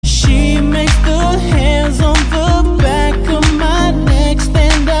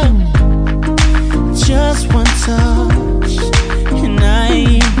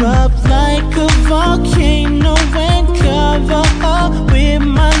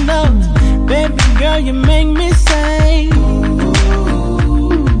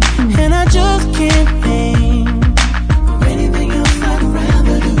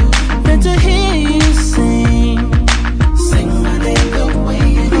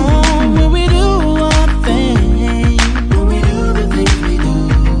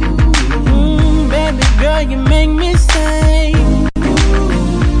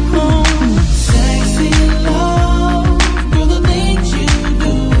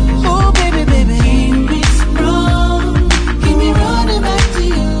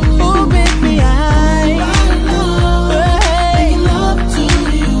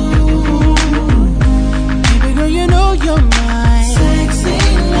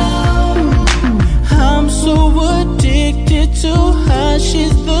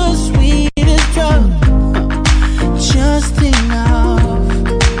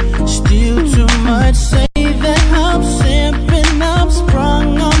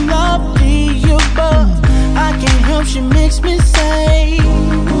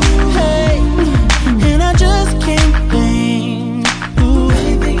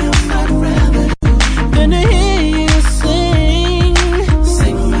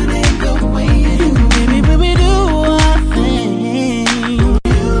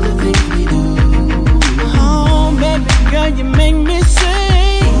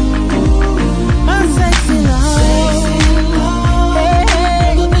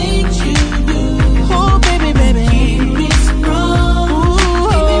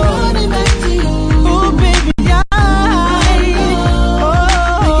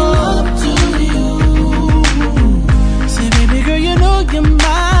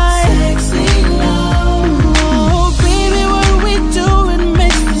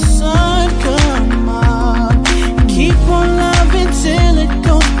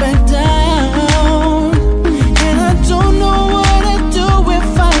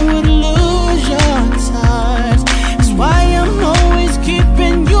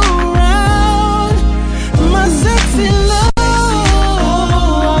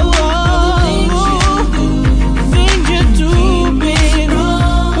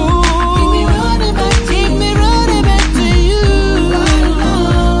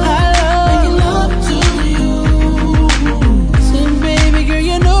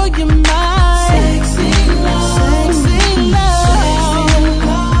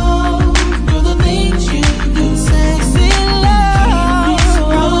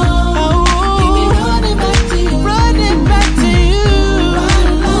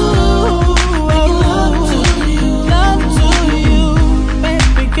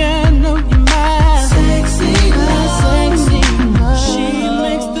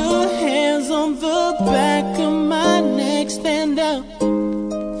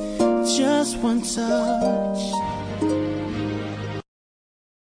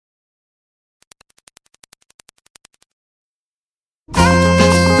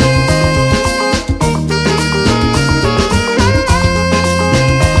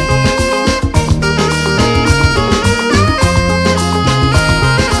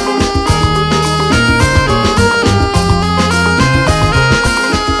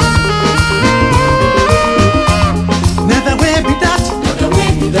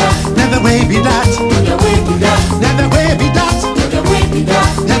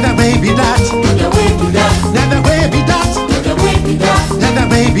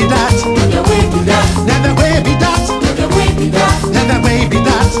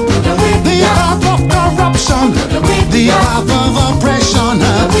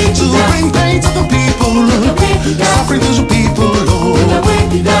suffering to people, oh. Never will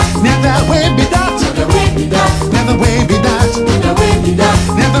be that. Never will be that. Never will be that. Never will be that. Never will be that.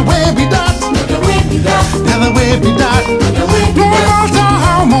 Never will be that. Never will be that. Never will be that. No matter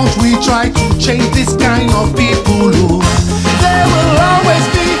how much we try to change this kind of people, oh, there will always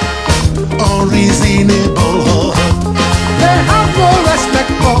be unreasonable. They have no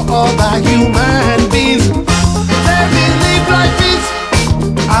respect for other human beings. They believe life is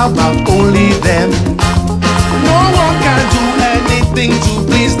about only them. No one can do anything to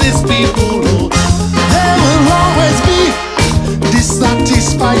please these people. Oh. There will always be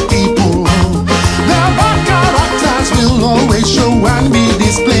dissatisfied people. Their bad characters will always show and be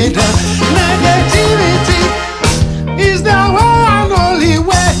displayed. Negativity is the one and only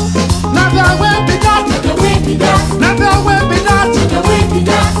way. Never will be that. Never will be that. Never will be that. Never will be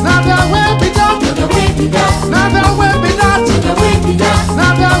that. Never will be that. Never will be that. Never will be that.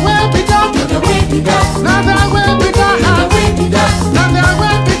 Never will be that. Never will be that. Never will be that. Never will be that. Never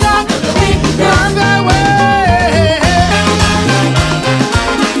will be that. Never will be that. Never will be that. Never will.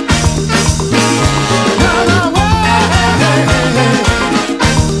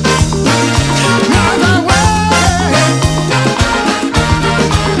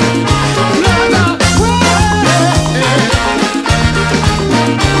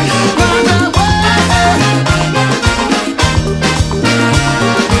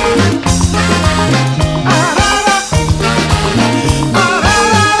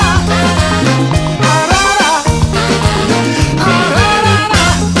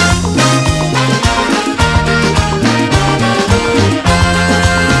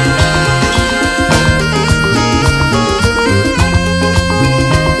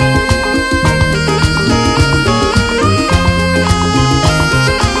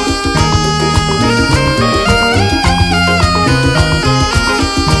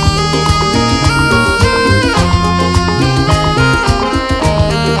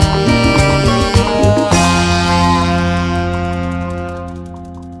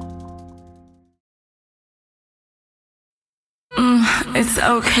 It's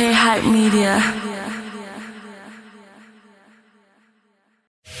okay, Hype Media.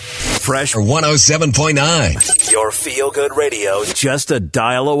 Fresh 107.9. Your feel-good radio, just a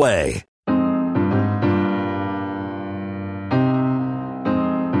dial away.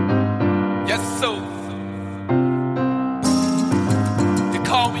 Yes, so. You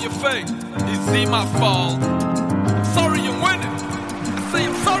call me a fake. It's my fault. I'm sorry you're winning. I say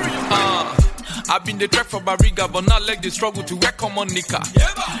I'm sorry you're winning. I've been the track for Barriga, but not like the struggle to work on Monica.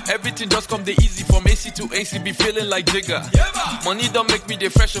 Everything just come the easy from AC to AC, be feeling like Jigger. Money don't make me the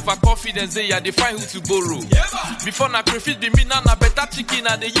fresh of a confidence, they they find who to borrow. Before na crayfish be me now na better chicken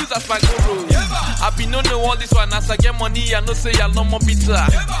and they use as my guru. I've been no all this one as I get money, I know say y'all no more bitter.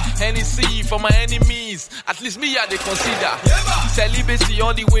 Hennessy for my enemies, at least me I they consider. Celibacy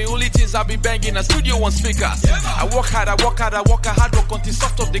all the way, only things I be banging a studio on speakers. I work hard, I work hard, I work hard, work until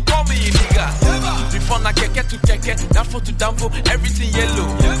soft up, they call me a nigga. Before na keke to keke, downfall to downfall, everything yellow.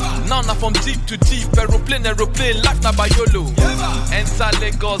 Now na from deep to deep, aeroplane, life na by YOLO. Enter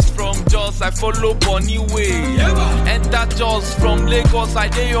Lagos from Jos, I follow Bonny way. Enter Jos from Lagos, I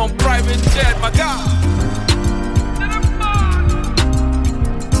dey on private jet, my God.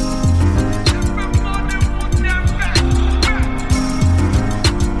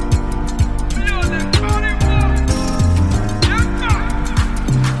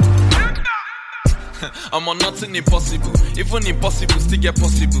 I'm on nothing impossible. Even impossible still get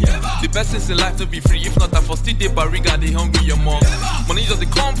possible. The best things in life to be free. If not, I for still dey barriga, they hungry your mom. Money just they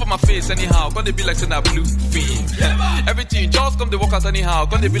come from my face anyhow. Gonna be like saying that blue film. Everything just come the work out anyhow.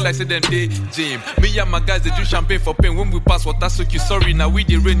 Gonna be like say them day gym. Me and my guys they do champagne for pain. When we pass water soak you sorry. Now we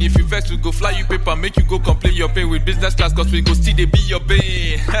the rain. If you vex we go fly you paper. Make you go complain your pain with business class. Cause we go still they be your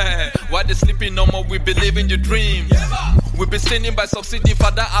bane. Why they sleeping no more? We believe in your dreams. We be standing by subsidy.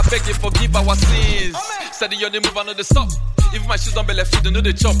 Father I beg you forgive our sins. Steady on the move, I know the stop. If my shoes don't be left, you know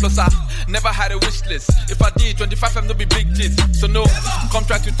the chop. Plus I never had a wish list. If I did, 25 I'm no be big tits. So no, come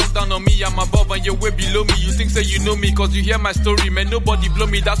try to talk down on me. I'm above and you're way below me. You think say you know me, cause you hear my story. Man, nobody blow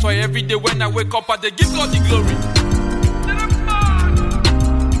me. That's why every day when I wake up, I they give God the glory.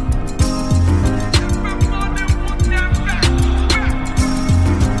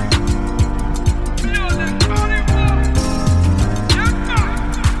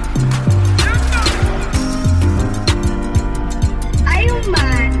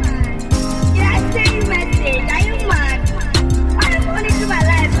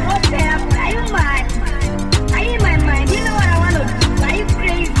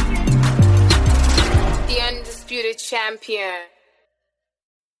 Champion.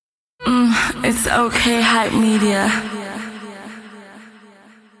 It's okay, hype media.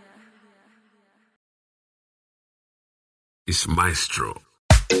 It's Maestro.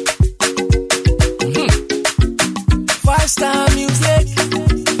 5-star music.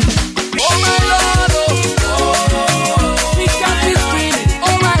 Oh my Lord, oh. We got me screaming.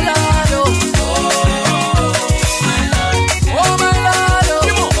 Oh my Lord, oh. Oh my Lord,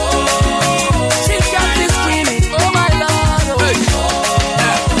 oh. She got me screaming. Oh my Lord, oh.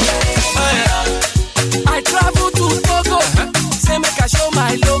 I travel to Loko. Say make I show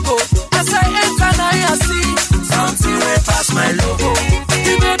my logo. As I enter now I see something way past my logo.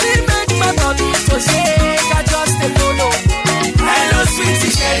 The baby make my body to shake. I just a follow. Hello,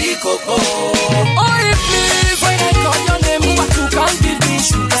 sweetie cherry coco. Oh, if please, when I call your name, what you can give me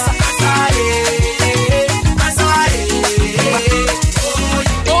sugar.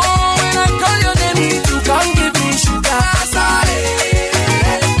 Oh, when I call your name, you can give me sugar.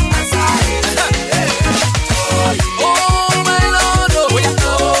 Oh, my Lord, oh,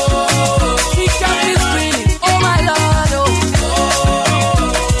 she got me screaming. Oh, my Lord, oh.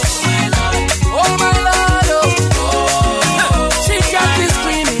 Oh, my Lord, oh. She got me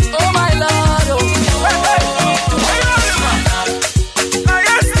screaming. Oh, my Lord, oh. Now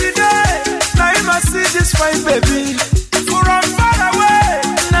yesterday, now you must see this fine baby. From far away,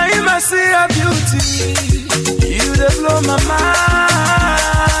 now you must see her beauty. You they blow my mind.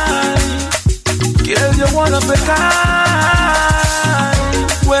 Girl, you're one of a kind.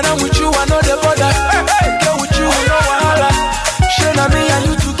 When I'm with you, I know the border. Girl, with you, no wahala. Shana me and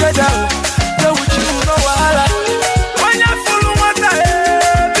you together. Girl, with you, no wahala. When you're full of water,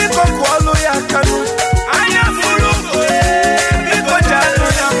 because kwalo ya kanu. And you're full of because jalo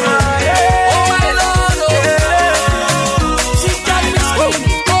ya ma. Oh, my Lord, oh. She got me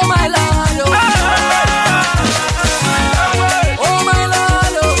screaming. Oh, my Lord, oh. Oh, my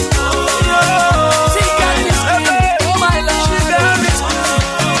Lord, oh. She got me screaming. Oh, my Lord,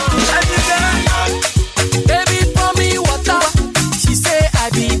 baby, pour me water. She say I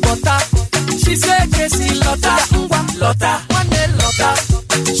be butter. She say Casey Lotta. Lotta, one day Lotta.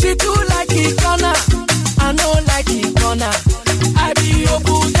 She do like it corner. I know like it corner. I be your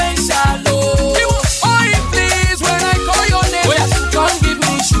potential. Oh, please, when I call your name, you come give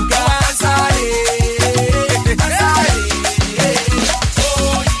me sugar.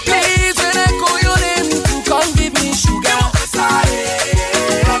 Please, when I call your name, you come give me sugar.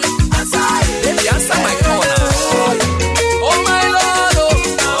 Baby, answer my call now. Oh my Lord, oh.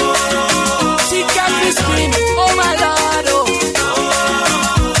 She got me screaming. Oh my Lord, oh.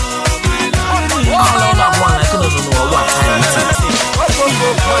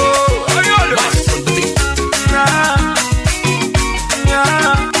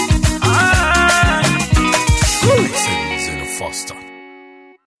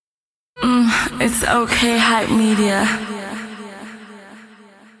 It's okay, hype media.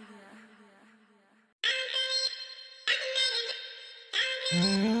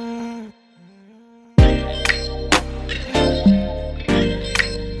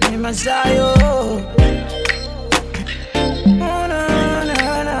 Masayo.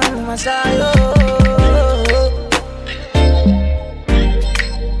 Masayo.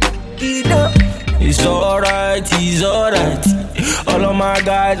 It's alright, it's alright. All of my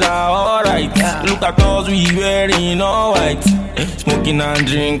guys are alright. Look at us, we wearing all white. Smoking and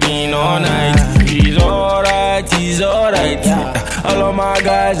drinking all night. It's alright, it's alright. All of my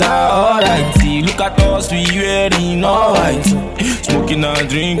guys are alright. Look at us, we wearing all white. Smoking and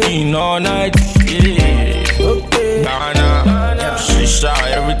drinking all night. Yeah. Okay. Ghana, shisha,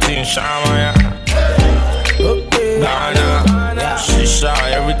 everything shamaya. Okay. Ghana, shisha,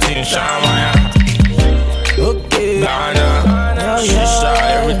 everything shamaya. Okay. Ghana, shisha,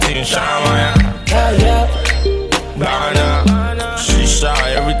 everything shamaya. Ghana, shisha,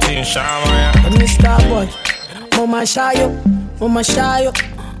 everything shamaya. Mr. Boy, Mama Shayo, Mama Shayo,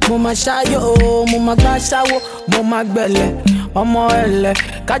 Mama Shayo, Mama Gashawo, Mama Gbele, Omo Ele,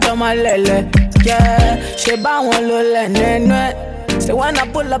 Kajoma Lele, yeah, she ba won lo le nene. Say when I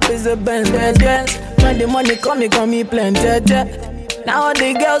pull up is a Benz, Benz. When the money come me plenty. Now all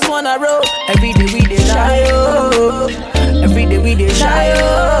the girls wanna roll. Every day we dey shy, oh. Every day we dey shy,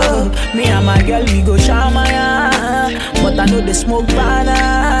 oh. Me and my girl we go shamaya, but I know they smoke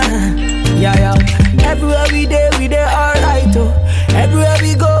banana. Yeah. Everywhere we dey alright, oh. Everywhere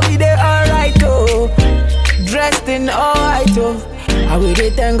we go we dey alright, oh. Dressed in all white, oh. I will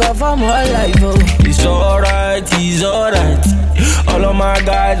thank God for my life, oh. It's alright, it's alright. All of my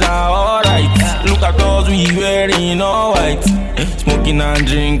guys are alright. Look at us, we wearing all white. Smoking and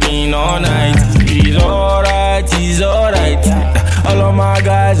drinking all night. It's alright, it's alright. All of my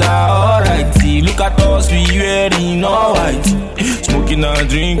guys are alright. Look at us, we wearing all white. Smoking and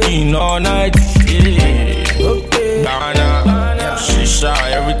drinking all night. Yeah. Okay. Ghana, shisha,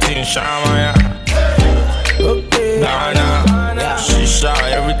 everything shamaya. Okay. Ghana, shisha,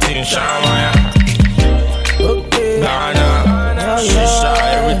 everything shamaya. Okay. Ghana, shisha,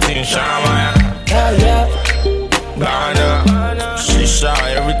 everything shamaya. Ghana, shisha,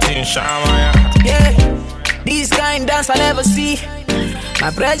 everything shamaya. Yeah, this kind dance I never see. My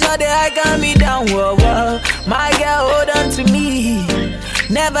pressure they I got me down, whoa, whoa. My girl hold on to me.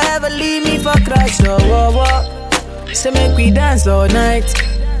 Never ever leave me for crash, whoa, whoa, whoa. Say make we dance all night.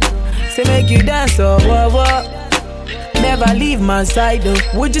 Say make you dance, oh, whoa, whoa. Never leave my side, though.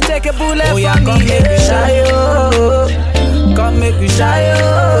 Would you take a bullet for me? Come make we shy, oh. Come make we shy,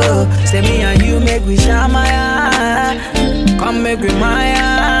 oh. Say me and you make we shy, Maya. Come make we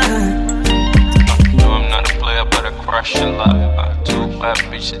Maya. No, I'm not a player, but I crush a lot. Too bad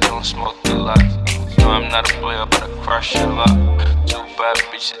bitches don't smoke a lot. No, I'm not a player, but I crush a lot. Too bad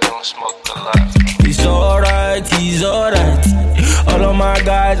bitches don't smoke a lot. It's alright, it's alright. All of my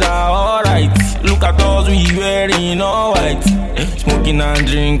guys are alright. Look at us, we wearing all white. Smoking and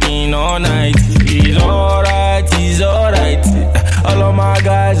drinking all night. It's alright, it's alright. All of my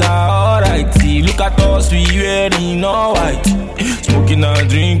guys are alright. Look at us, we wearing all white. Smoking and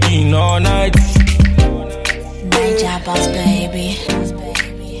drinking all night. Night boss, baby.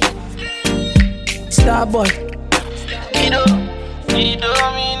 Starboy. You know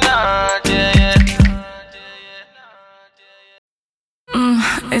me not, yeah.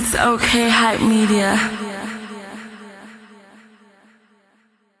 It's okay, hype media.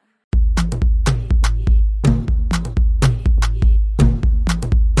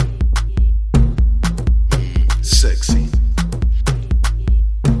 Sexy.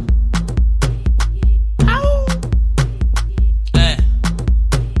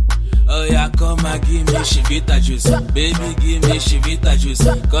 Oh yeah, come and give me Chivita juice. Baby, give me Chivita juice.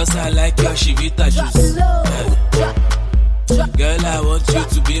 Cause I like your Chivita juice. Girl, I want you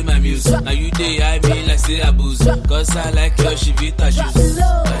to be my muse. Now you day I mean like say abuse. Cause I like your Chivita juice.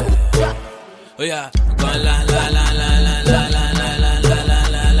 Oh yeah, go la la la la la la la la la la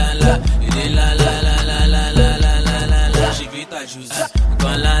la la la la la la la la la Chivita juice. Go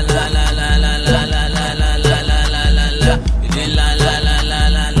la la la la la la la la la la la la la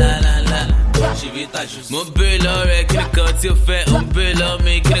Mon bel oreille, qui ne quand il fait, on peut l'homme,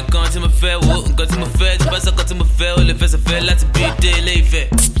 qui ne quand il me fait, ou quand il me fait, tu passes quand il me fait, ou le fait, ça fait, là tu beat les fait.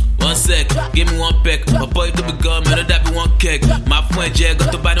 1 sec, give me 1 peck. My boy to be gone, man, that be 1 keg. My friend Jay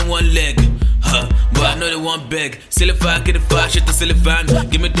got to buy the 1 leg. But I know they want beg. Silifan, get the fire, shit to Silifan.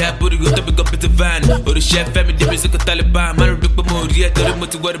 Give me that booty, go to big up the van. Oh, the chef, family, the music of Taliban. Man, rip a mood, yeah, to the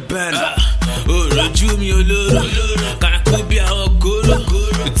motor, what a band. Oh, Raju me, oh, Loro. Can I could be a whole guru?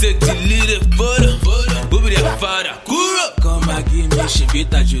 We take the lead photo. Who be that father? Guru. Come and give me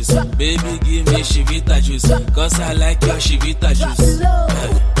Chivita juice. Baby, give me Chivita juice. Cause I like your Chivita juice.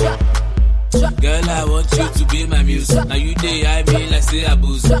 Girl, I want you to be my muse. Now you day I mean like say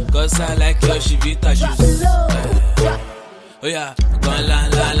abuse. Cause I like your Chivita juice. Oh yeah, go la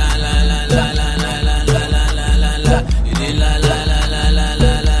la la la la la la la la la la la la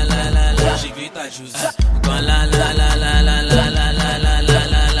la la Chivita juice. Go la la la la la la la la la la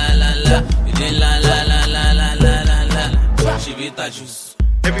la la Chivita juice.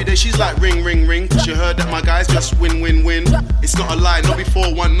 Every day she's like ring, ring, ring. Cause she heard that my guys just win, win, win. It's not a lie, not before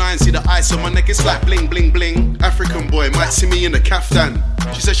 419. See the ice on my neck, it's like bling, bling, bling. African boy might see me in the kaftan.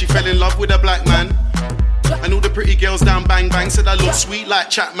 She said she fell in love with a black man. And all the pretty girls down bang bang said I look sweet like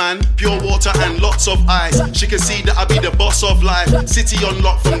Chapman. Pure water and lots of ice. She can see that I be the boss of life. City on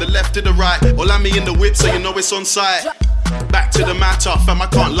lock from the left to the right. Or land me in the whip so you know it's on site. Back to the matter, fam, I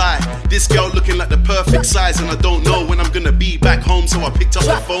can't lie. This girl looking like the perfect size. And I don't know when I'm gonna be back home. So I picked up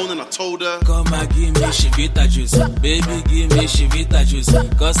the phone and I told her, come and give me Chivita juice. Baby, give me Chivita juice.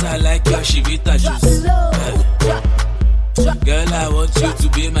 Cause I like your Chivita juice. Girl, I want you to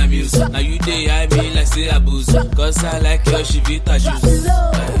be my muse. Now you day I mean like say abuse. Cause I like your Chivita juice.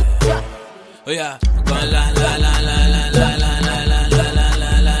 Oh yeah, go la la la la la la la la la la la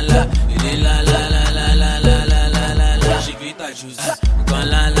la la Chivita juice. Go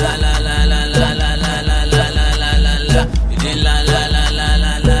la la la la la la la la la la la la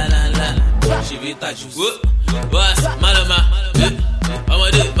Chivita juice. What's Malama? I'm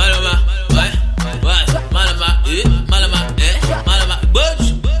a dick, Malama. What's Malama? Malama, Malama, Butch.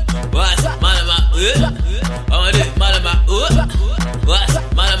 What's Malama? I'm a dick, Malama. What's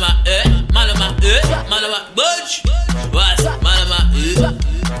Malama? Malama, Malama, Butch. What's Malama?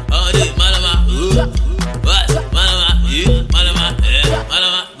 I'm a dick, Malama. What's Malama? Malama,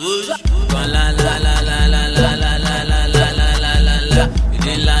 Malama, Butch.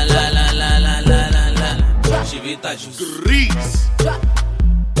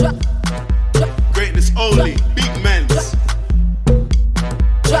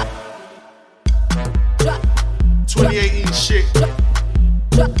 2018 shit.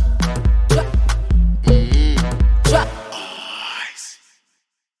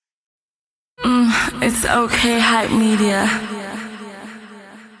 It's okay, hype media.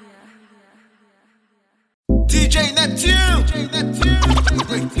 DJ Neptune.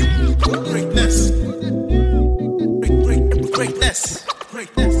 Greatness. Greatness.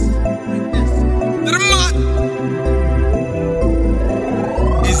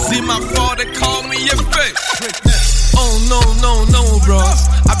 Is it my fault they call me a fake? Oh no, bros.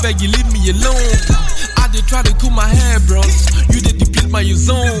 I beg you leave me alone. I did try to cool my hair, bros. You did deplete my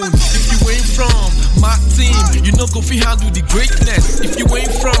zone. If you ain't from my team, you know go fi handle the greatness. If you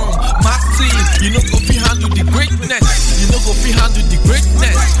ain't from my team, you know go fi handle the greatness. You know go fi handle the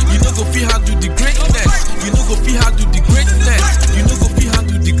greatness. You know go fi handle the greatness. You know go fi handle the greatness. You know go fi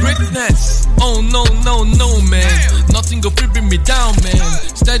handle the greatness. Oh no, man. Nothing go fi bring me down, man.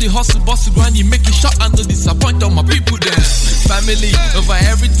 Steady hustle, bustle, grindy, make it short and don't disappoint all my people then. Family over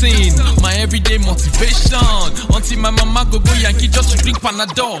everything, my everyday motivation. Until my mama go Yankee just to drink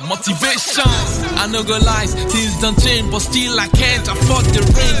Panadol, motivation. I no go lies, things don't change, but still I can't afford the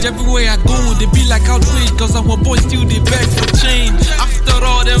range. Everywhere I go, they be like outrage, cause I'm a boy still they beg for change. After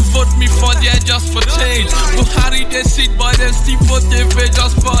all, them vote me for there just for change. Buhari they sit, but them still vote they pay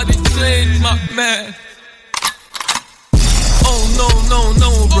just for the change, my man. Oh no,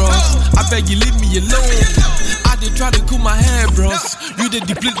 bros. I beg you leave me alone. I did try to cool my hair, bros. You did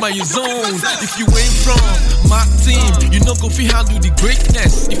deplete my zone. If you ain't from my team, you know go fi handle the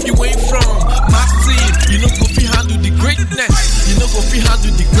greatness. If you ain't from my team, you know go fi handle the greatness. You know go fi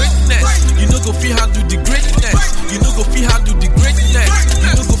handle the greatness. You know go fi handle the greatness. You know go fi handle the greatness.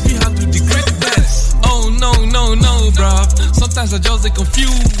 You know go fi handle the greatness. Oh no, bruv. Sometimes I just get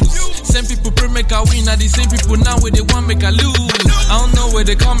confused. Same people pray make I win, are the same people now where they want make I lose. I don't know where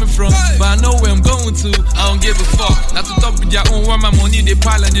they coming from, but I know where I'm going to. I don't give a fuck. Not to talk with their own where my money they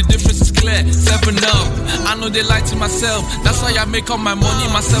pile and the difference is clear. 7 up. I know they lie to myself. That's why I make all my money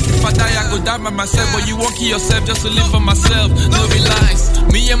myself. If I die, I go die by myself. But you won't kill yourself just to live for myself. No reliance.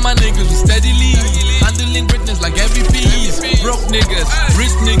 Me and my niggas we steadily handling greatness like every piece. Broke niggas,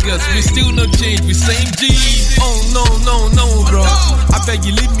 rich niggas, we still no change. We same G. Oh no, bro. I beg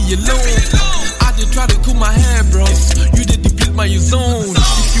you leave me alone. I did try to cool my hair, bros. You did deplete my zone.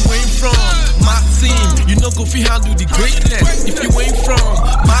 If you ain't from my team, you know go fi handle the greatness. If you ain't from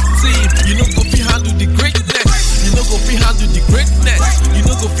my team, you know go fi handle the greatness. You know go fi handle the greatness. You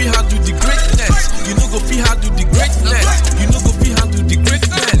know go fi handle the greatness. You know go fi handle the greatness. You know go fi handle the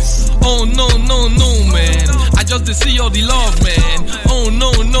greatness. Oh no, man. I just they see all the love, man. Oh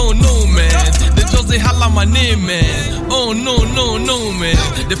no, man. They just they holla my name, man. Oh no, man.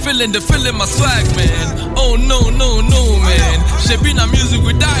 They feeling my swag, man. Oh no, man. Shaping music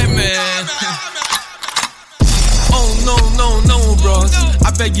we die, man. Oh no, bros.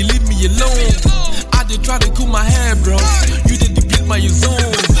 I beg you leave me alone. I did try to cool my hair, bros. You did deplete my zone.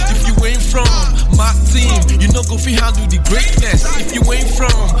 If you ain't from my team, you know go fi handle the greatness. If you ain't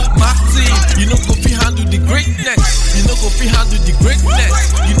from my team, you know go fi handle the greatness. You know go fi handle the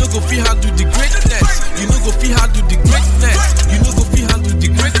greatness. You know go fi handle the greatness. You know go fi handle the greatness. You know go fi handle the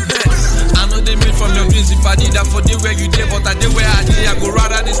greatness. I know they made from your dreams. If I did that for the where you did, but I did where I did, I go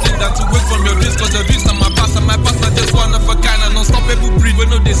rather this thing than to wait from your dreams. Cause your dreams are my past, and my past are just one of a kind. And unstoppable breed. When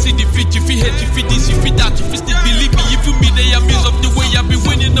no they see defeat, you feel hate, you feel this, you feel that, you feel still believe me. You feel me, they abuse of the way I be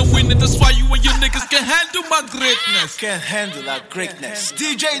winning and winning. That's why you and your niggas can handle my greatness. Can't handle our greatness.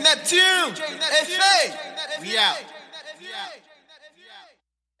 DJ Neptune. F.A. We out.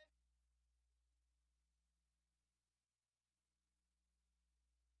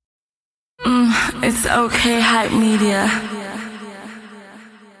 It's okay, hype media.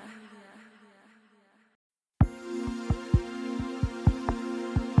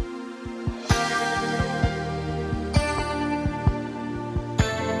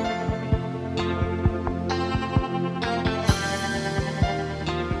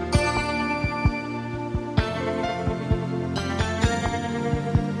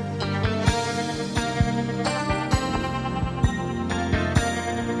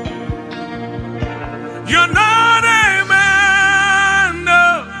 You're not a man,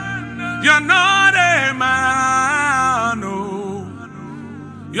 no. You're not a man, no.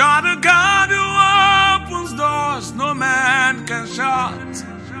 You're the God who opens doors no man can shut.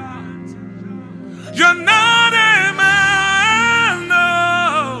 You're not a man,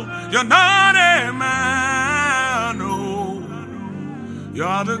 no. You're not a man, no.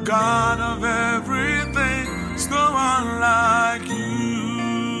 You're the God of everything. There's no one like you.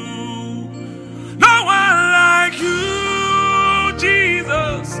 No one like you,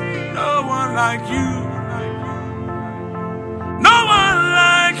 Jesus. No one like you.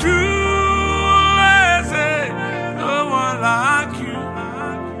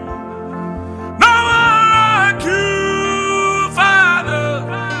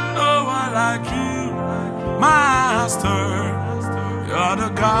 master. You're the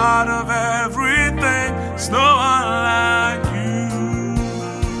God of everything. There's no one like you.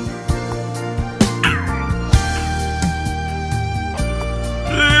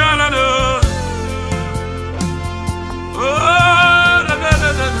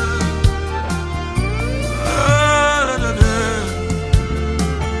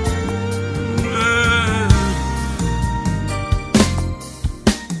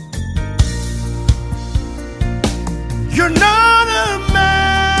 You're not a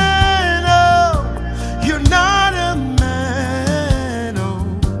man, oh, you're not a man, oh.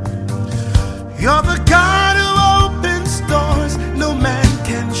 You're the God who opens doors no man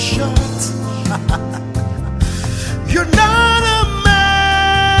can shut. You're not a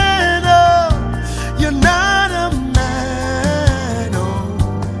man, oh, you're not a man, oh.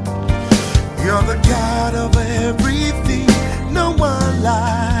 You're the God of everything, no one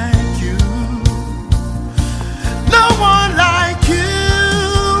like you. No one like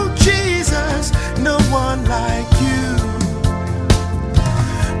you, Jesus, no one like you.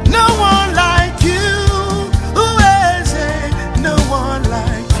 No one like you, who is it? No one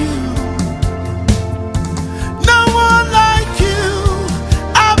like you. No one like you,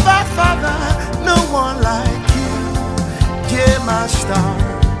 Abba Father, no one like you. Dear Master,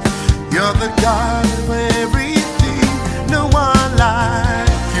 you're the God of everything, no one like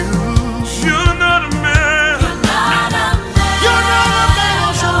you. You're not a man. You're not a man who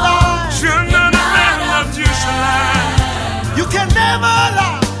shall lie. You're not a man that you shall lie. You can never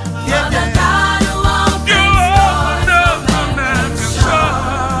lie. Yeah, yeah.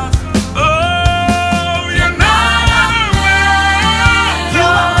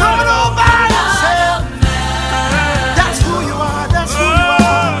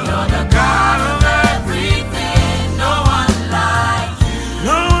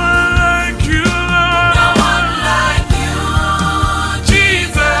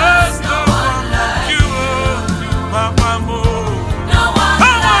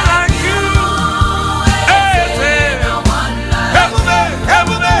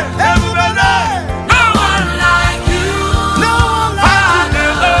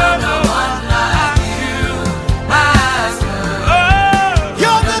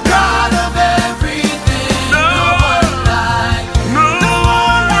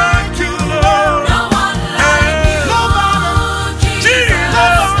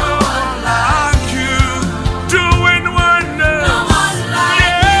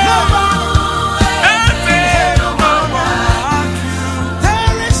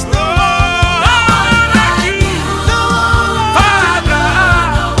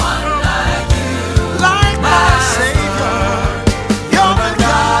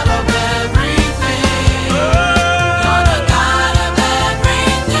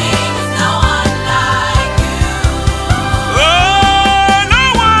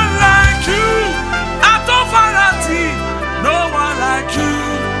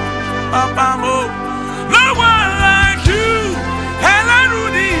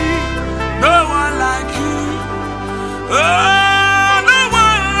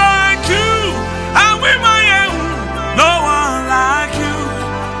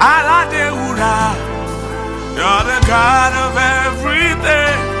 You're the God of everything.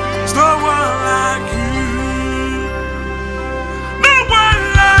 There's no one like you. No one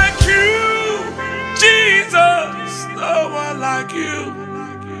like you, Jesus. No one like you,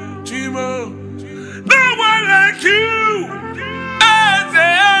 Timo. No one like you,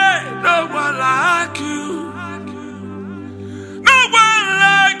 Isaiah. No one like you. No one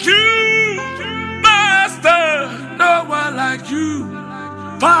like you, Master. No one like you,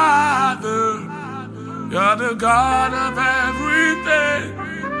 Father. You're the God of everything.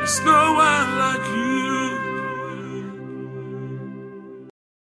 There's no one like you.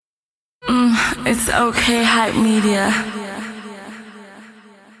 It's okay, hype media.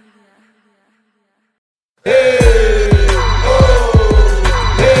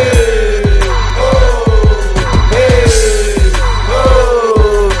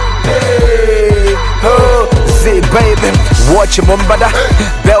 Baby, watch Mumbada,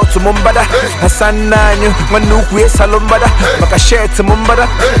 belt to Mumbada, Hasananyu, Manuku Salombada, Makashet Mumbada,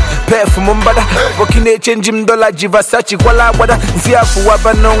 Pay for Mumbada, working a change him dollar Jivasachi, Walla Wada, Ziafu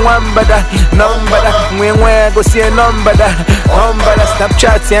Wabano Wambada, Numbada, when go see a numbada,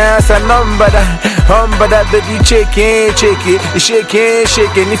 Snapchat, yes, a numbada, baby, shake it,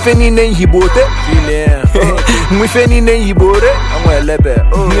 if any name he bought it, if any name he bought it, I'm well level,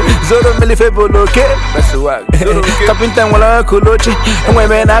 Zoro Melifebo, okay, that's what. Kapintan wala kulochi, and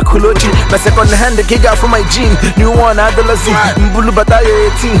women are Kulochi. My second hand the kick out for my jean. New one Adolescent. Mbulu Bataya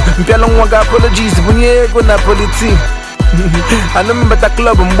 18. Mpialong Waga apologies. Bunye go Napoli team. I know me at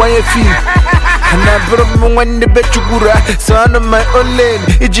club and buy a fee. And I brought me one the bet you gura. So I know my own lane.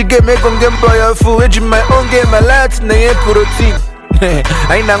 If you get me gon' game boy or fool. If you my own game, my lads na ye protein. I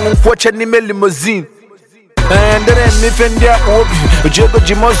ain't gonna watch any limousine. And then me fendia obi. Ojego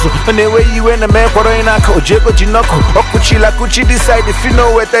jimozo. And the way you went a man for in a Ojego jinoko. Okuchila kuchi decide if you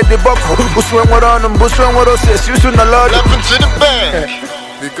know where the boko. Buswen what on and Buswen what else. You soon a lot. Laughing to the bank.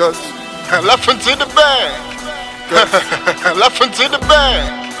 Because laughing to the bank. Laughing to the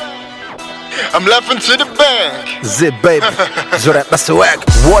bank. I'm laughing to the bank. Zip baby. Zora baswag.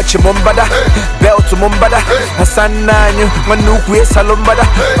 Watch Mumbada. Belt to Mumbada. Hassan Nanyu. Manuku Salombada.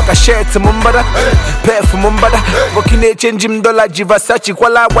 Makashet to Mumbada. Pay for Mumbada. Working a change him dollar Jivasachi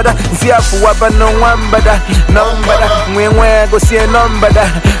Kuala Wada. Ziafu Wabano Wambada. Numbada. When go see a numbada.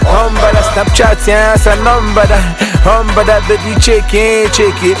 Humbada. Snapchat yes a numbada. Humbada baby shake it.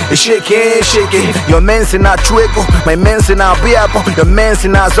 Shake it. Your men's in a truego. My men's in a biabo. Your men's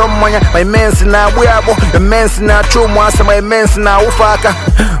in a zomoya. My men's in a weabo. Your men's in a true once. My men's in a ufaka.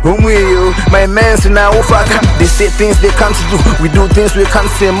 My men's in a ufaka. They say things they can't do. We do things we can't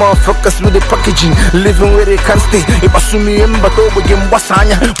say. More focus with the packaging. Living where they can't stay. If I sue me in, but over game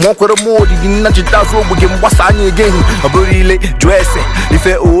wasanya. More more than not just over game wasanya again. A really dressing. If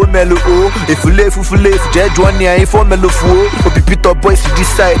I owe melo, if you live, judge one year, if I melo fool, or be pit up boys to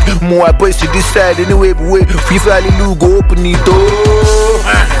decide. More boys to decide anyway. FIFA go open the door.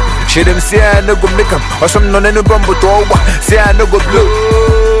 She them say I no go make up, or some non no bumbo to over. Say I no go blow.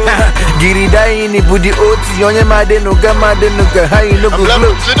 Giri die in the booty oti on your mad no gamma de no ga high no go blow. I'm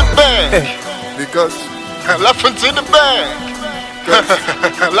laughing to the bank. Because I'm laughing to the bank.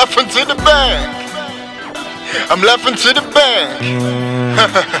 I'm laughing to the bank. I'm laughing to the bank.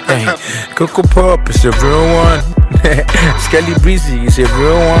 Coco Pop is a real one. Skelly Breezy is a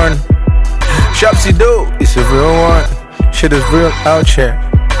real one. Shopsy Doe is a real one. Shit is real out here.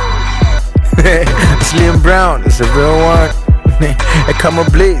 Slim Brown is a real one. Ekama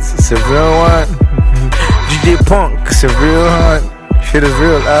Blaze is a real one. DJ Punk is a real one. Shit is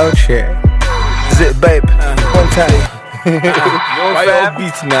real out here. Zip babe, one time. Why you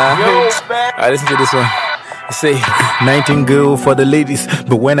beat now? Alright, listen to this one. Say, nightingale for the ladies,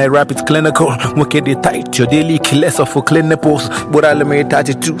 but when I rap it's clinical. Look at it tight, your daily killers of for clinicals. But I'll make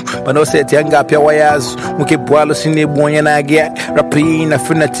 32, but no set young up your wires. Muke boalos in a boy and I get rapping a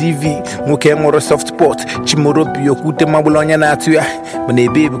funa TV. Muke more soft spot, Chimorobi, Okute Mabolonia Natua. When a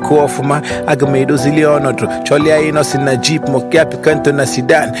baby call for my Agamedo Zilionodro, Cholia Inos in a jeep, Mokapi Cantona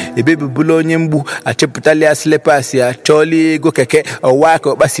Sidan, a baby Buloniumbu, a Chepitalia Slepasia, Choli Gokeke, or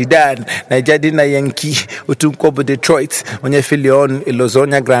Wako Basidan, Najadina Yankee. Utunkobo Detroit, when you feel your own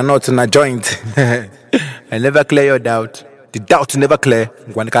Ilozonia granite in a joint. I never clear your doubt. The doubt never clear.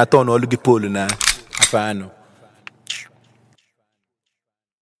 When I can't all the pole na. Afano.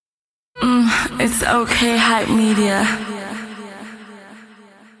 It's okay, hype media.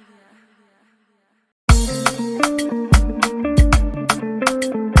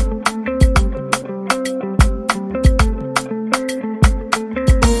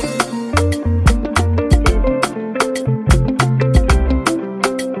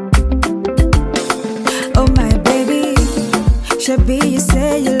 You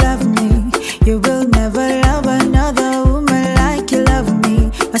say you love me, you will never love another woman like you love me.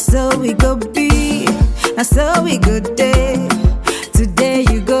 That's so we go be, that's so we go day. Today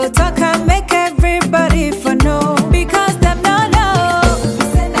you go talk and make everybody for know. Because them no know,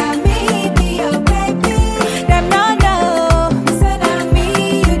 say that me be your baby. Them no know, say that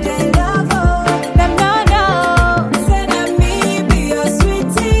me you they love. Them no know, say that me be your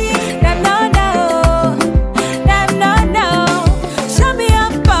sweetie. Them no know, them no know. Show me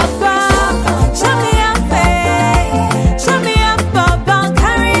up, Papa. Show me up, hey. Show me up, Papa.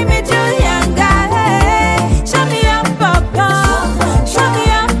 Carry me to young guy. Show me up, Papa.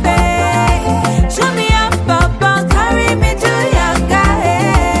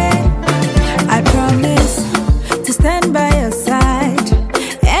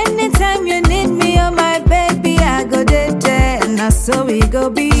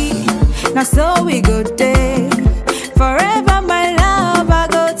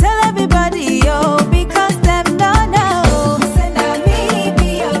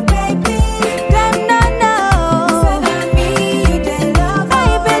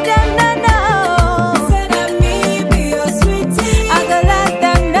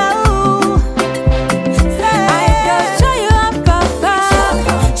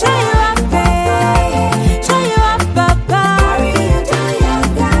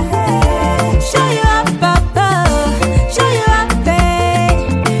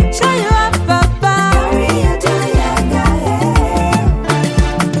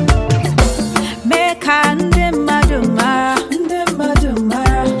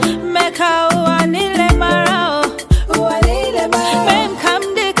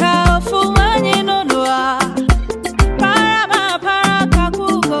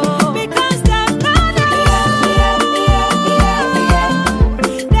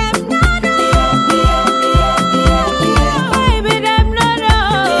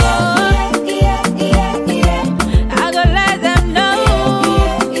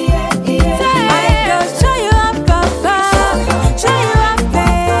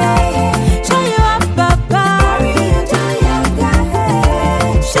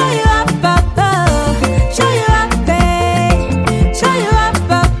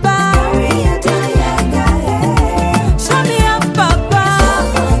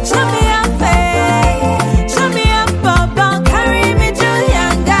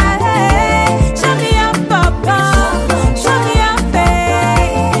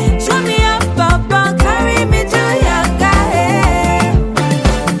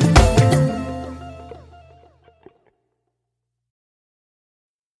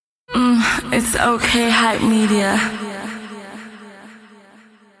 It's okay, hype media.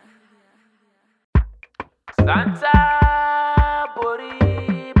 Santa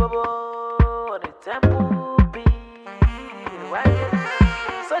Bori Bobo on the temple beat.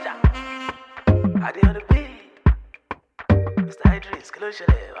 Soldier, I did on the beat. Mr. Idris, close your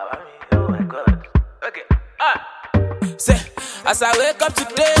name, oh my God. Okay, Say, as I wake up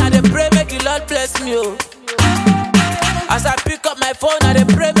today, I dey pray make the Lord bless me, oh. As I pick up my phone, I dey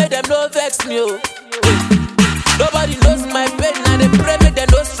pray make them no vex me, oh. Nobody knows my pain, I dey pray make them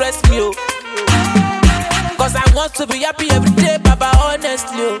no stress me, oh. Cause I want to be happy every day, Baba,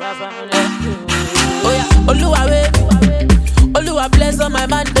 honestly, oh. Oh yeah, Oluwa wave, Oluwa bless all my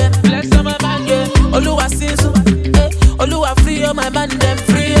man them, bless all my man, yeah. Oluwa sinsu, Oluwa free all my man them,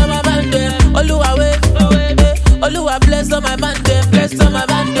 free all my man them. Oluwa wave, Oluwa bless all my man them, bless all my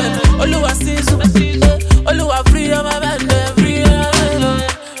man them. Oluwa sinsu, Oluwa free all my man them, free all my man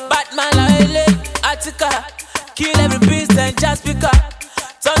them. Batman la ele, Attica, kill every beast and just pick up.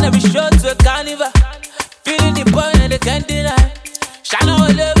 Turn every show to a carnival. Feeling the boy and they can't deny. Shine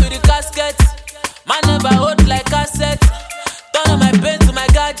away with the casket. Man never hold like cassette. Turn on my pain to my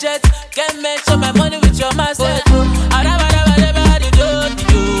gadget. Can't measure my money with your master.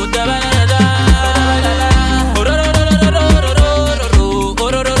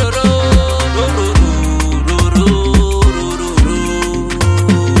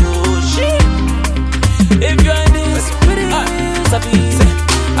 If you're in this spirit,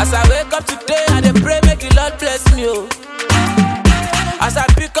 as I wake up today, I dey pray make the Lord bless me, oh. As I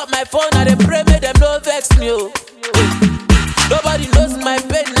pick up my phone, I dey pray make them no vex me, oh. Nobody knows my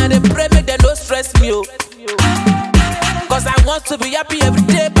pain, I dey pray make them no stress me, oh. Cause I want to be happy every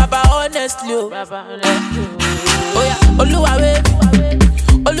day, Baba, honestly, oh. Oh yeah, Oluwa wave,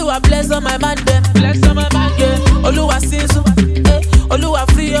 Oluwa bless all my man them, bless all my man, yeah. Oluwa sinsu, Oluwa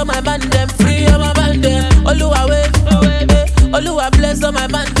free all my man them, free all my man them. Oluwa wave, Oluwa bless all my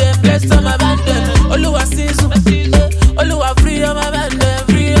man them, bless all my man them. Oluwa sinsu, Oluwa free all my man them,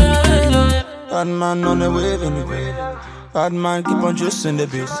 free all my man them. Bad man on the wave anyway. Bad man keep on juicing the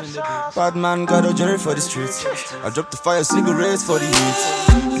beat. Bad man got a journey for the streets. I drop the fire cigarettes for the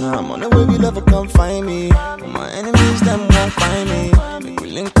heat. Now I'm on the way, we never come find me. My enemies, them won't find me. Make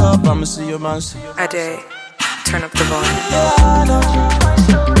we link up, I'ma see your man. A day, turn up the volume. Yeah, I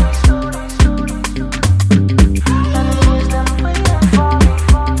know.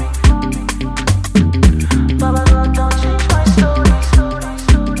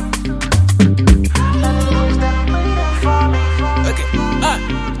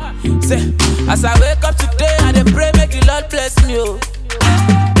 As I wake up today, I dey pray make the Lord bless me, oh.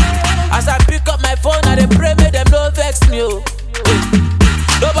 As I pick up my phone, I dey pray make them no vex me, oh.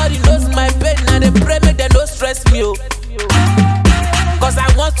 Nobody knows my pain, I dey pray make them no stress me, oh. Cause I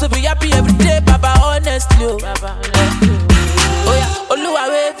want to be happy every day, Baba, honestly, oh. Oh yeah, Oluwa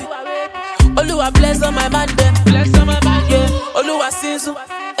wave, Oluwa bless all my man them, bless all my man, yeah. Oluwa sinsu,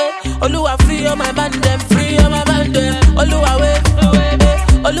 Oluwa free all my man them, free all my man them. Oluwa wave,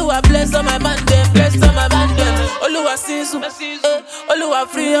 Oluwa bless all my man them, bless all my man them. Oluwa sinsu, Oluwa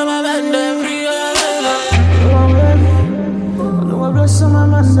free all my man them, free all my man them. Oluwa bless all my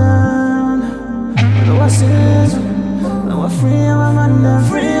man them, Oluwa sinsu, Oluwa free all my man them,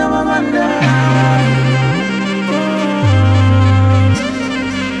 free all my man them.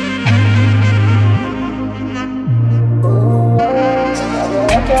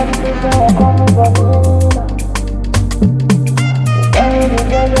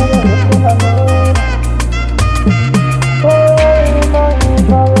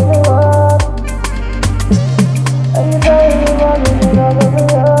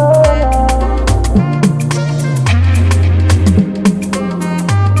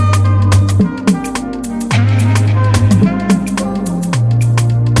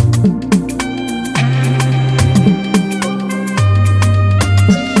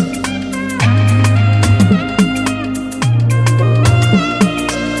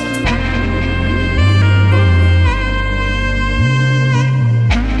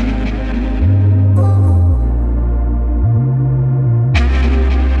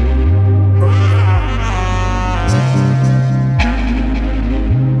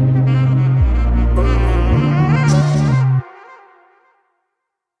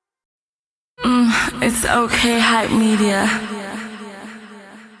 It's okay, hype media.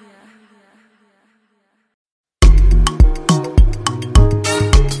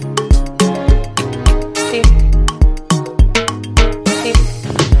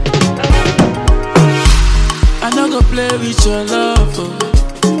 I no go play with your love, oh.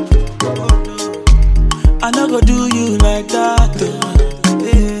 I no go do you like that, oh.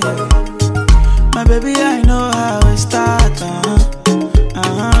 Yeah.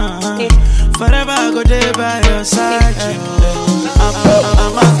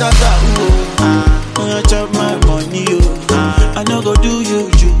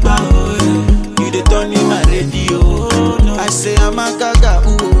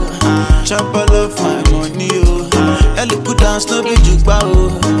 dance, no be jukba,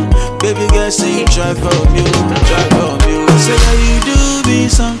 oh. Baby girl, say you try for me, try for me. Say that you do me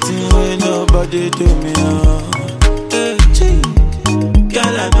something when nobody do me, oh. Hey,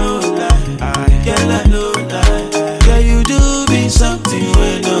 girl, I know lie, girl, I know lie. Girl, you do me something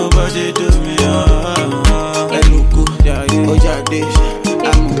when nobody do me, oh. Hey, Loko, yeah, oh, yeah, this,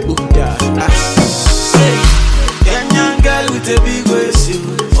 I'm good, yeah. Kenyan girl with a big waist, you.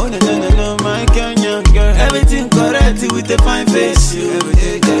 Oh, no, my Kenyan girl. Everything correct with a fine face, you.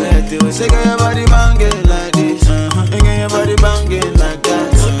 Everything correct, you. Say, girl, your body banging like this. And girl, your body banging like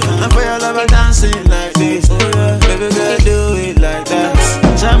that. And for your lover dancing like this. Baby girl, do it like that.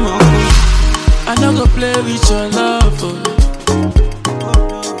 I no go play with your love, oh.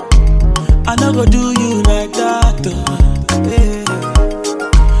 I no go do you like that, oh. Yeah.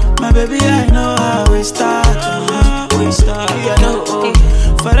 My baby, I know how we start, oh. We start, yeah, no, oh.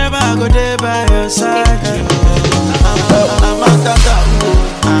 Forever I go there by your side, I'm a tata,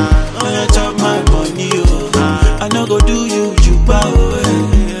 oh. When you chop my money, oh. I no go do you, juba,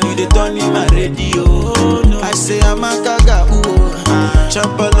 oh. You dey turn in my radio, oh. I say I'm a gaga, oh.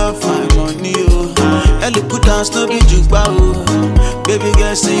 Chop all of my money, oh. Ellie put down, no be juba, oh. Baby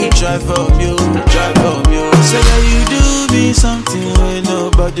girl, say you try for me, oh. Try for me, oh. Say that you do me something when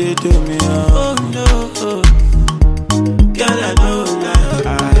nobody do me, oh. Oh no, oh. Girl, I know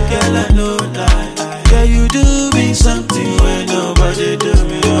lie, girl, I know lie. Girl, you do me something when nobody do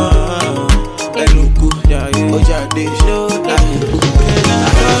me, oh. Hey, Loko, yeah, oh, yeah, this, no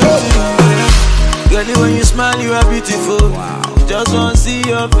lie. Girl, when you smile, you are beautiful. Wow. Just wanna see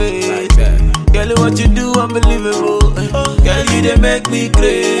your face. Like girl, what you do, unbelievable. Girl, you they make me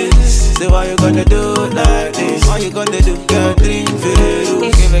crazy. Say, why you gonna do like this? Why you gonna do? Girl, drink Veru.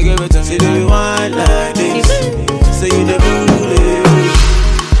 Give it to me. Say, do you want like this? Say, you the bully.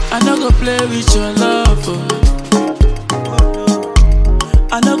 I no go play with your love, oh.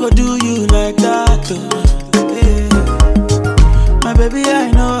 I no go do you like that, oh. Yeah. My baby,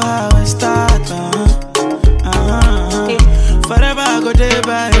 I know how I start, Forever I go there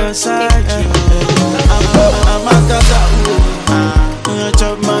by your side, I'm a gaga, oh. When you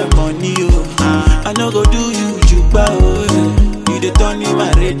chop my money, oh. I no go do you juba, oh. You dey turn in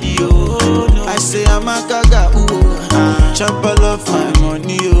my radio, oh. I say I'm a gaga, oh. Chop all of my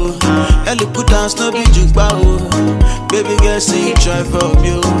money, oh. Ellie put down, no be juba, oh. Baby girl, say you try for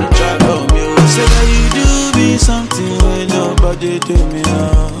me, oh. Try for me, oh. Say that you do me something when nobody do me,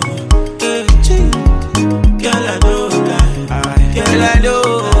 oh. Hey, girl, I know lie, girl, I know.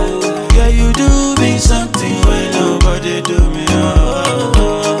 Girl, you do me something when nobody do me,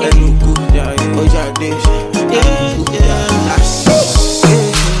 oh. Hey, Loko, yeah, oh, yeah, this, yeah.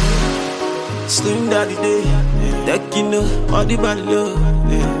 Slim daddy day, that you know, all the body low,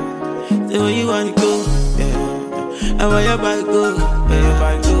 yeah. Say where you wanna go, yeah. And where your body go, where your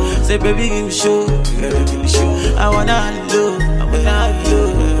body go. Say baby give me show, give me show. I wanna have you, I wanna have you,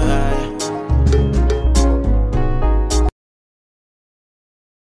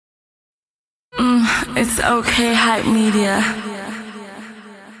 It's okay, hype media.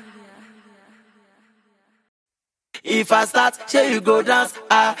 If I start, say you go dance,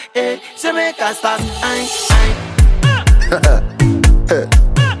 say make I start,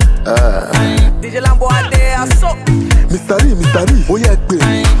 DJ Lambo out there, so Mr. Lee, oh yeah,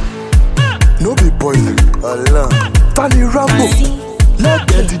 baby. No be poison, Allah. Tally Rambo, let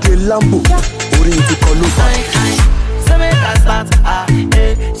get DJ Lambo, Ori to Coluba. Say make I start,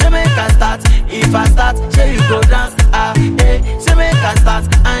 say make I start. If I start, say you go dance, say make I start,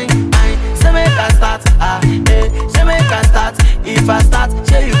 say make I start, say make I start. If I start,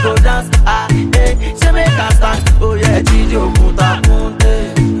 say you go dance, say make I start. Oh yeah, Gijo Punta Punte,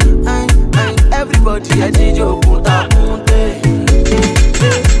 everybody, Gijo Punta Punte.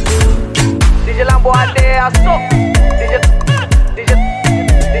 DJ Lambo out there, so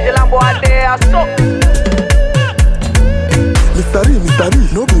DJ Lambo out there, so. Mr.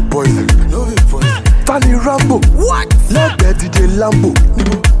 Lee, no be poison, no be poison. Tally Rambo, what? Let get DJ Lambo.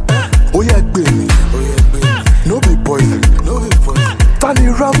 Oh yeah, baby, no be poison, no be poison. Tally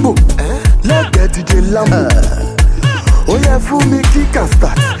Rambo, let get DJ Lambo. Oh yeah, fool me kick and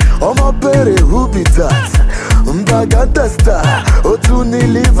start. Oh my baby, who be that? Mbaganta star, oh to ni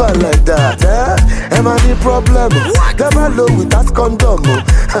liver like that, Am I the problem? Never low with that condom,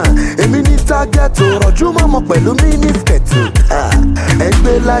 Emi ni target, roju mama pẹ̀lú mini skirt,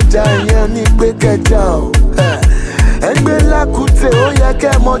 Egbe laja yẹn ni pe kẹja o, Egbe lakute, ó yẹ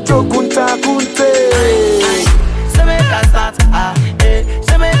kẹ́ mọ jogun takunte. Say make I start,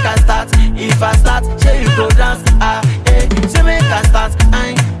 say make I start. If I start, say you go dance, say make I start,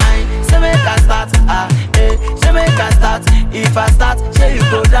 say make I start, say make I start.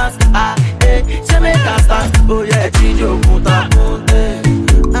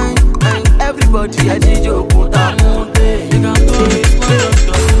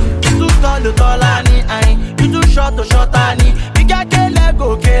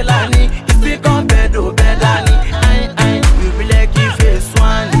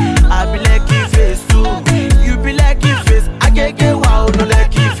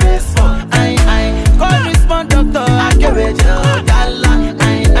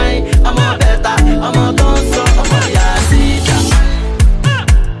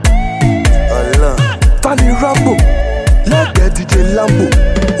 Lambo,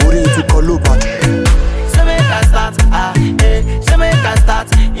 orin ti kọ ló bá. Say make I start, say make I start.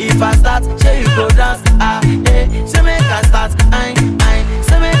 If I start, say you go dance, say make I start,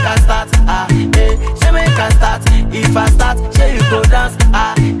 say make I start, say make I start. If I start, say you go dance,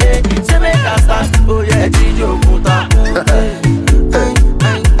 say make I start. Oh yeah, Jijo puta punte,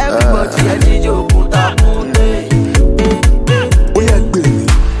 everybody yeah, Jijo puta punte. Oh yeah, baby,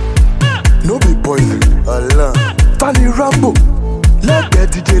 no be poison. Allah, Fanny Rambo, lẹ́gbẹ̀ẹ́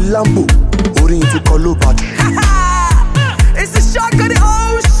DJ Lambo, orin ti kọ ló bá. It's the shark of the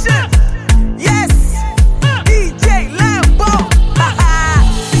ocean. Yes, DJ Lambo.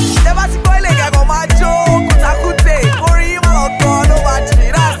 Never see boy like I go my joke. Kutakute, Kori Maloto, no match me.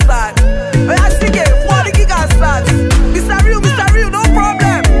 That's that. But I see it. 40 gigahertz. Mr. Real, no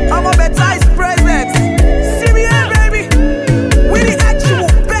problem. I'm a better is present. See me here, baby. We the actual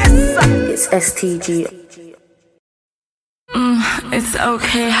best. It's STG. It's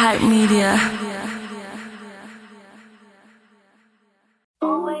okay, hype media.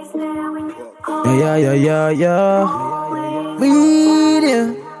 Yeah. Reading,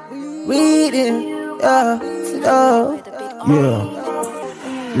 yeah.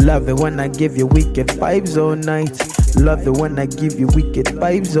 Love it when I give you wicked vibes all night. Love it when I give you wicked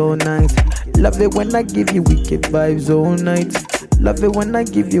vibes all night. Love it when I give you wicked vibes all night. Love it when I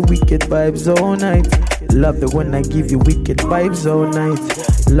give you wicked vibes all night. Love it when I give you wicked vibes all night.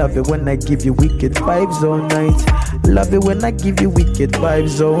 Love it when I give you wicked vibes all night. Love it when I give you wicked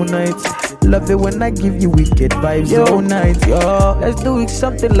vibes all night. Love it when I give you wicked vibes all night. Yo, let's do it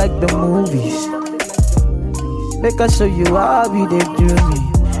something like the movies. Make I show you how we they do me.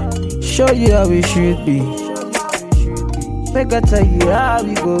 Show you how we should be. Make I tell you how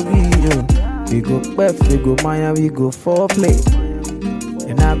we go be. Yo. We go Beth, we go Maya, we go foreplay.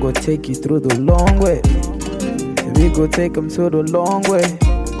 And I go take you through the long way. We go take them to the long way.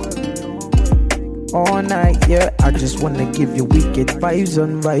 All night, yeah. I just wanna give you wicked vibes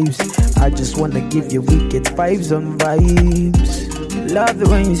on vibes. I just wanna give you wicked vibes on vibes. Love it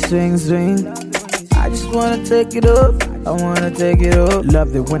when you swing. I just wanna take it up. I wanna take it up.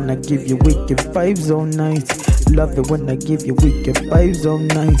 Love it when I give you wicked vibes all night. Love it when I give you wicked vibes all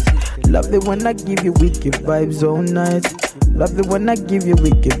night. Love it when I give you wicked vibes all night. Love it when I give you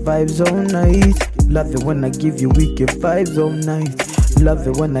wicked vibes all night. Love it when I give you wicked vibes all night. Love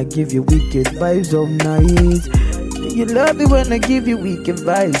it when I give you wicked vibes all night. You love it when I give you wicked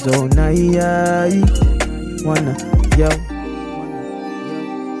vibes all night. Wanna, yo.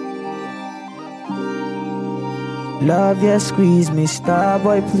 Love, yeah, squeeze me,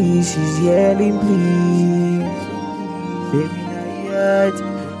 Starboy, please. She's yelling, please. Baby, not yet.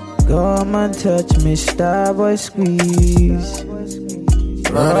 Come and touch me, Starboy, squeeze.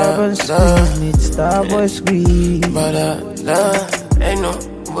 Rub and squeeze me, Starboy, squeeze. But ain't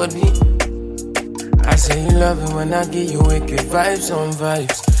nobody. I say you love it when I give you wicked vibes on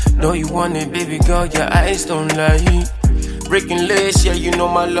vibes. Know you want it, baby girl, your eyes don't lie. Breaking legs, yeah, you know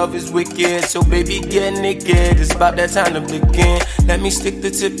my love is wicked. So baby, get naked, it's about that time to begin. Let me stick the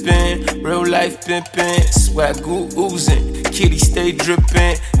tip in, real life pimpin'. Swag oozing, kitty stay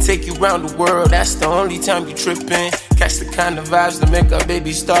drippin'. Take you round the world, that's the only time you trippin'. Catch the kind of vibes that make a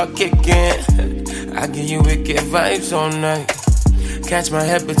baby start kicking. I give you wicked vibes all night. Catch my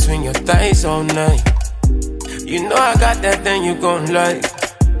head between your thighs all night. You know I got that thing you gon' like.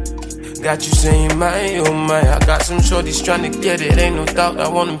 Got you saying my, oh my. I got some shorties tryna get it, ain't no doubt I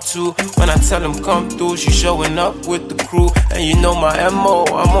want them to. When I tell them come through, she showing up with the crew. And you know my MO,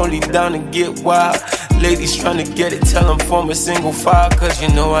 I'm only down to get wild. Ladies tryna get it, tell them form a single file. Cause you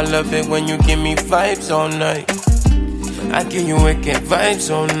know I love it when you give me vibes all night. I give you wicked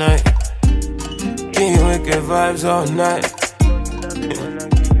vibes all night. Give you wicked vibes all night.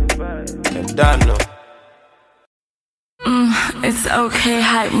 And I know. It's okay,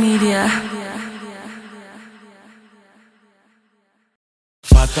 hype media.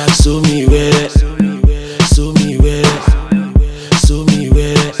 Fata so me with it, so me with it, so me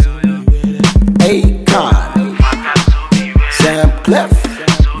with it. Hey, Con, Sam Clef,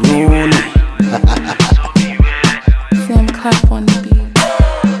 Rooney. Sam Clef on the beat.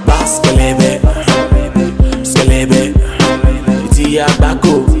 Skelebe, iti ya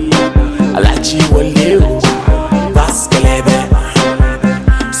bako, alachi wale.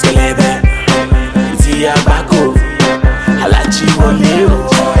 Skelebe, iti ya bako, alachi wale.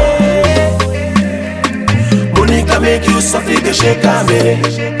 Monica make you suffer the shake on me.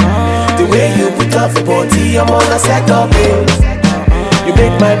 The way you put off your body, I'm on a set up. You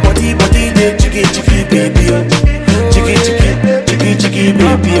make my body the jiggy baby. Jiggy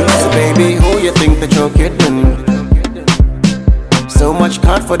baby. So baby, who you think that you're kidding? much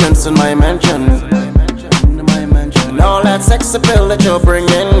confidence in my mention. And all that sex appeal that you're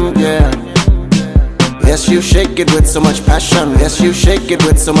bringing, yeah. Yes, you shake it with so much passion. Yes, you shake it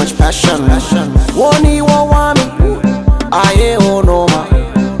with so much passion. Woni wa wami, aye o no ma,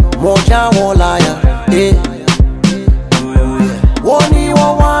 moja wo liar, eh. Woni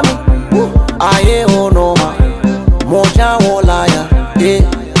wa wami, aye o no ma, moja wo liar, eh.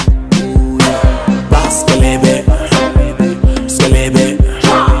 Baskelebe, skelebe,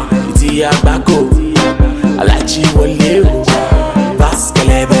 iti agbako, alachi wole,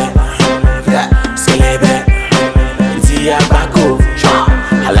 baskelebe. Agbako,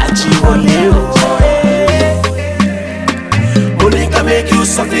 alachi wole. Monica make you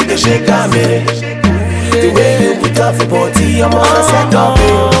something to shake a me. The way you put off your body, I'm on a set of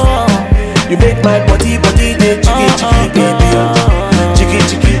it. You make my body the chicky baby.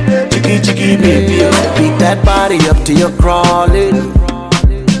 Chicky baby. Beat that body up till you're crawling,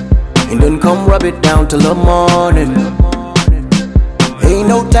 and then come rub it down till the morning. Ain't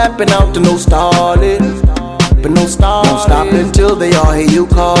no tapping out to no stalling. But no stop until they all hear you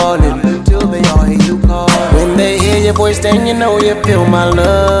calling. When they hear your voice, then you know you feel my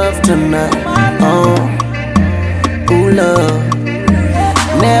love tonight. Ooh, love.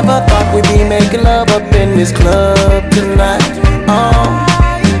 Never thought we'd be making love up in this club tonight.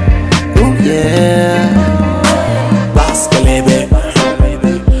 Ooh, yeah. Baskelebe,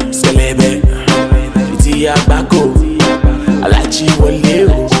 skelebe, iti agbako, alachi wole.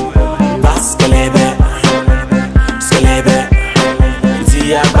 Baskelebe.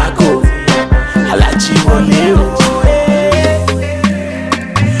 Agbako, alachi wole.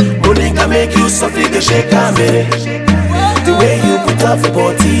 Monica make you something to shake a me. The way you put off your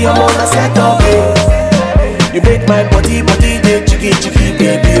body, I'm on a set of it. You make my body the chicky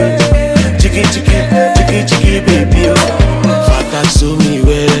baby. Chicky baby. Fata so me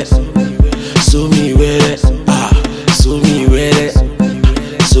with it, so me with it, so me with it,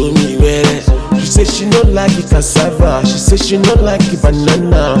 so me with it. She say she don't like it cassava. She say she don't like it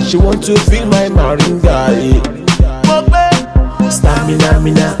banana. She want to feel my moringa, eh. Stamina,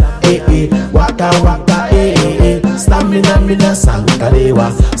 waka, stamina,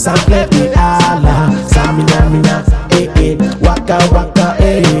 sankarewa, sample the ala. Stamina, waka,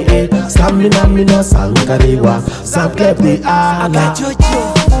 stamina, sankarewa, sample the ala.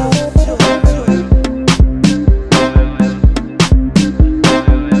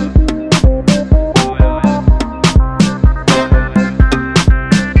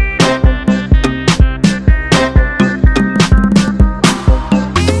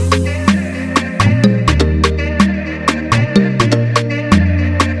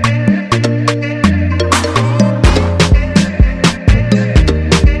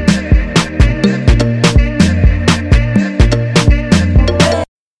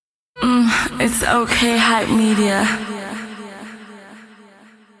 It's okay, hype media.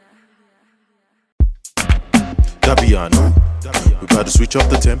 Dabiano, we gotta switch up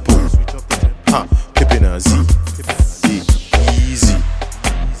the tempo. Pippin' a Z, easy.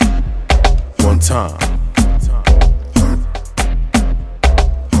 One time.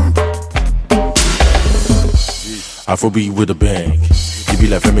 Afrobeat with a bang. You be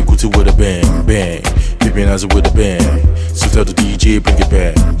like Femi Kuti with a bang. Pippin' as with a bang. So tell the DJ bring it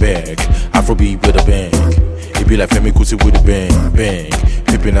back. Afrobeat with a bang. You be like Femi Kuti with a bang.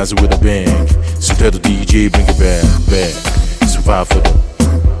 Pippin' as with a bang. So tell the DJ bring it back. So vibe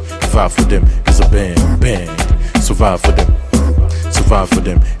for them, it's a bang. So vibe for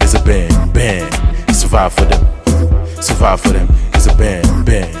them, it's a bang. So vibe for them, it's a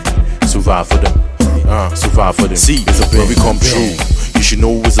bang. So vibe for them, see, it's a bang. When we come true, you should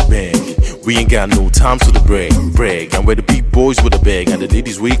know it's a bang. We ain't got no time to the brag. And where the big boys with the bag, and the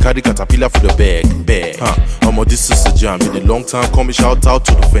ladies we carry caterpillar for the bag. This is a jam. Been a long time coming, shout out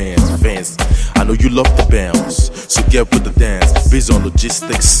to the fans. I know you love the bounce, so get with the dance. Based on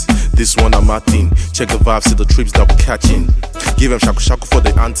logistics, this one I'm at thing. Check the vibes, see the trips that we're catching. Give them shaku for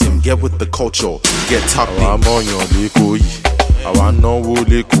the anthem. Get with the culture, get tapping. I'm on your Leko. I want no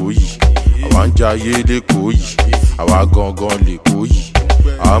Leko. I want Jaye Leko. I want Gongon Leko.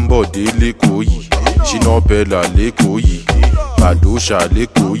 I'm body Leko. She no bella Leko. Badosha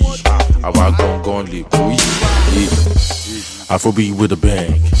Leko. I want Gongon Leko. Afrobeat with a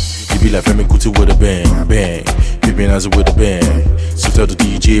bang. You be like Femi Kuti with a bang. Pippin' as with a bang. So tell the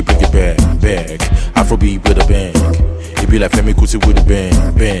DJ bring it back. Afrobeat with a bang. You be like Femi Kuti with a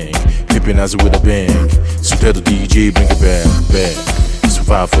bang. Pippin' as with a bang. So tell the DJ bring it back. So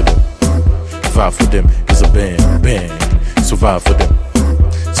vibe for them, it's a bang. So vibe for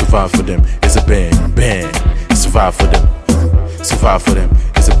them, it's a bang. So vibe for them, Survive for them,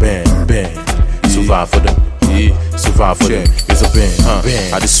 it's a band, band. Survive for them, survive for them, it's a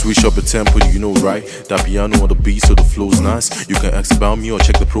band. I just switch up the tempo, you know, right? That piano on the beat, so the flow's nice. You can ask about me or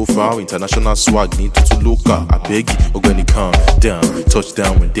check the profile. International swag, need to local. I beg you, or when you calm down,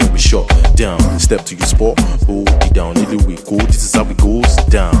 touchdown when then we shut down. Step to your spot, hold it down, anyway go. This is how it goes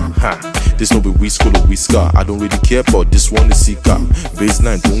down. This no be we school or we scar. I don't really care, but this one is seeker.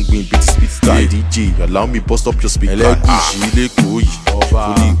 Baseline, don't win, beat the speaker. DJ, allow me bust up your speaker.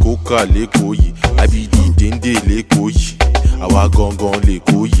 IBD dende leko yi, àwa gangan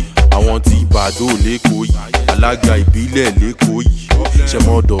leko yi. Àwọn tí Ìbàdàn leko yi, alága ìbílẹ̀ leko yi.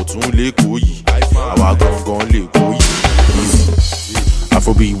 Ṣẹmọdọ̀tún leko yi, àwa gangan leko yi.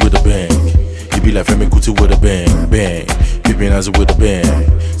 Afrobeat with a bang, you be like Femi Kuti with a bang, bang. Pippin has it with a bang,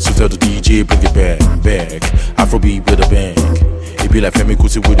 so tell the DJ bring it back, back. Afrobeat with a bang, you be like Femi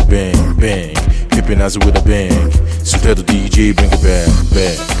Kuti with a bang, bang. Pippin has it with a bang, so tell the DJ bring it back,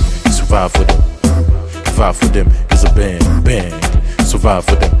 back. Survive for them. Survive for them, it's a bang, bang. Survive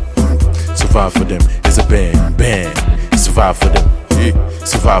for them, survive for them, it's a bang, bang. Survive for them,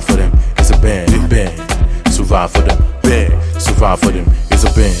 survive for them, it's a bang, bang. Survive for them, bang. Survive for them, it's a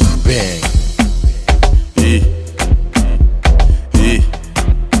bang, bang.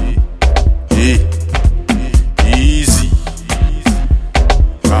 Easy.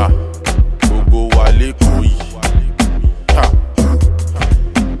 Gbogbo wa leko yi.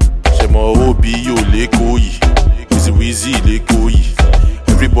 Obi yo leko yi, Wizzy leko yi,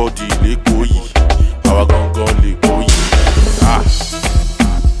 everybody leko yi, our gangan leko yi.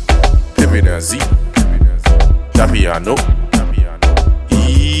 Pepe na Z, that piano,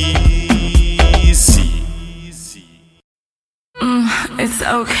 easy. It's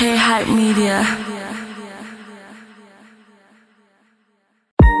okay, hype media.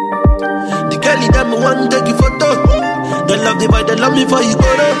 The girl in them want take you photo. They love the boy, they love me for you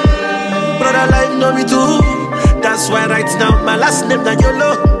go there. Brother life know me too. That's why right now my last name na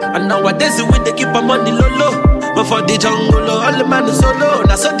YOLO. And nowadays we they keep my money low low. But for the jungle, all the man is solo.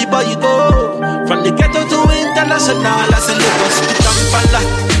 Now so the boy you go. From the ghetto to international, I say Lagos to Kampala.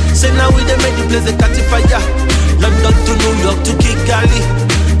 Say now we they make the place they catch fire. London to New York to Kigali.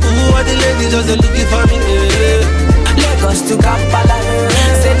 Ooh, all the ladies just looking for me. Lagos to Kampala.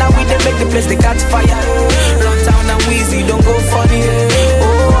 Say now we they make the place they catch fire. Run town and Weezy don't go funny.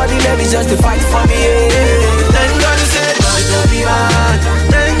 Oh, all the ladies just to fight for me. Thank God you said boy don't be bad.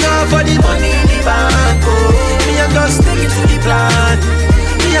 Thank God for the money in the bank. Oh, me I'm just sticking to the plan.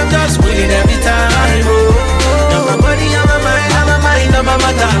 Me I'm just winning every time. Oh, now my body, now my mind, now my mind, now my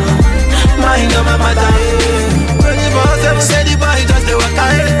matter. Mind, now my matter. 24/7 say the boy just the waka.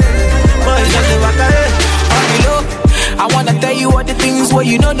 Boy just the waka. I wanna tell you all the things where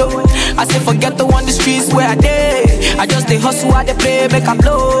you don't know. I say forget the one the streets where I did. I just they hustle, I they play, make a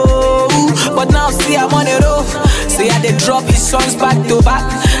blow. But now see I'm on the road. Say I they drop his songs back to back.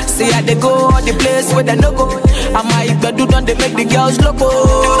 Say I they go all the place where they no go. I might but do don't they make the girls loco.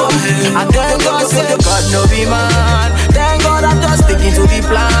 And then God say God no be man.